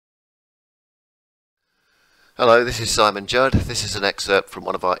Hello, this is Simon Judd. This is an excerpt from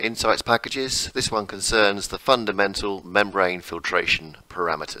one of our Insights packages. This one concerns the fundamental membrane filtration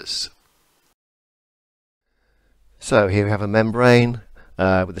parameters. So here we have a membrane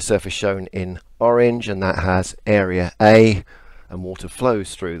with the surface shown in orange, and that has area A, and water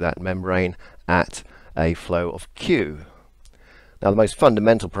flows through that membrane at a flow of Q. Now the most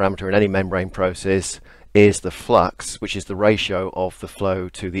fundamental parameter in any membrane process is the flux, which is the ratio of the flow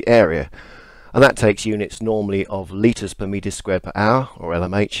to the area. And that takes units normally of litres per metre squared per hour, or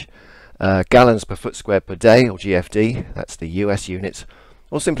LMH, gallons per foot squared per day, or GFD, that's the US units,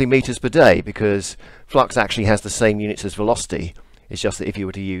 or simply metres per day, because flux actually has the same units as velocity. It's just that if you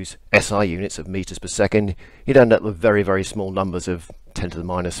were to use SI units of metres per second, you'd end up with very, very small numbers of 10 to the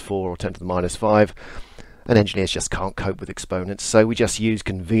minus 4 or 10 to the minus 5. And engineers just can't cope with exponents, so we just use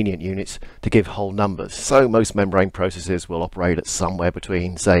convenient units to give whole numbers. So most membrane processes will operate at somewhere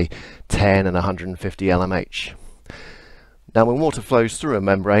between, say, 10 and 150 LMH. Now when water flows through a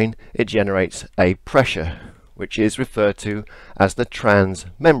membrane, it generates a pressure, which is referred to as the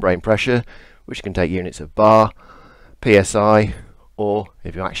transmembrane pressure, which can take units of bar, PSI, or,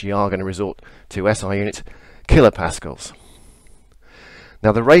 if you actually are going to resort to SI units, kilopascals.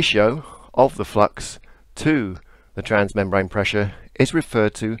 Now the ratio of the flux to the transmembrane pressure is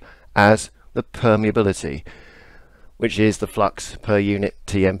referred to as the permeability, which is the flux per unit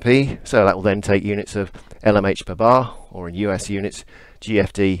TMP. So that will then take units of LMH per bar, or in US units,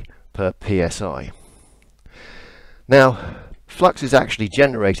 GFD per PSI. Now, flux is actually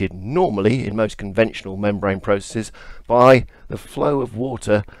generated normally in most conventional membrane processes by the flow of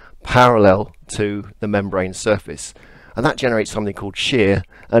water parallel to the membrane surface. And that generates something called shear,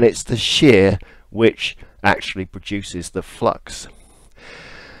 and it's the shear which actually produces the flux.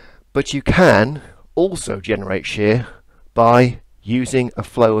 But you can also generate shear by using a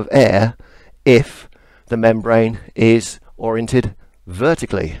flow of air if the membrane is oriented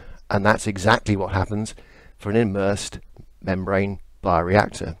vertically, and that's exactly what happens for an immersed membrane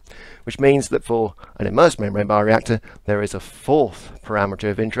bioreactor, which means that for an immersed membrane bioreactor there is a fourth parameter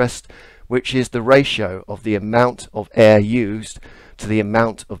of interest, which is the ratio of the amount of air used to the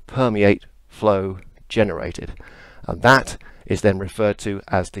amount of permeate flow generated, and that is then referred to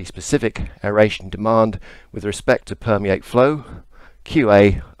as the specific aeration demand with respect to permeate flow,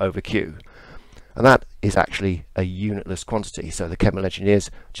 QA over Q. And that is actually a unitless quantity, so the chemical engineers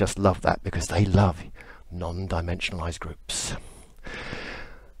just love that because they love non-dimensionalized groups.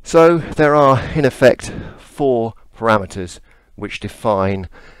 So there are in effect four parameters which define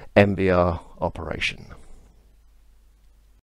MBR operation.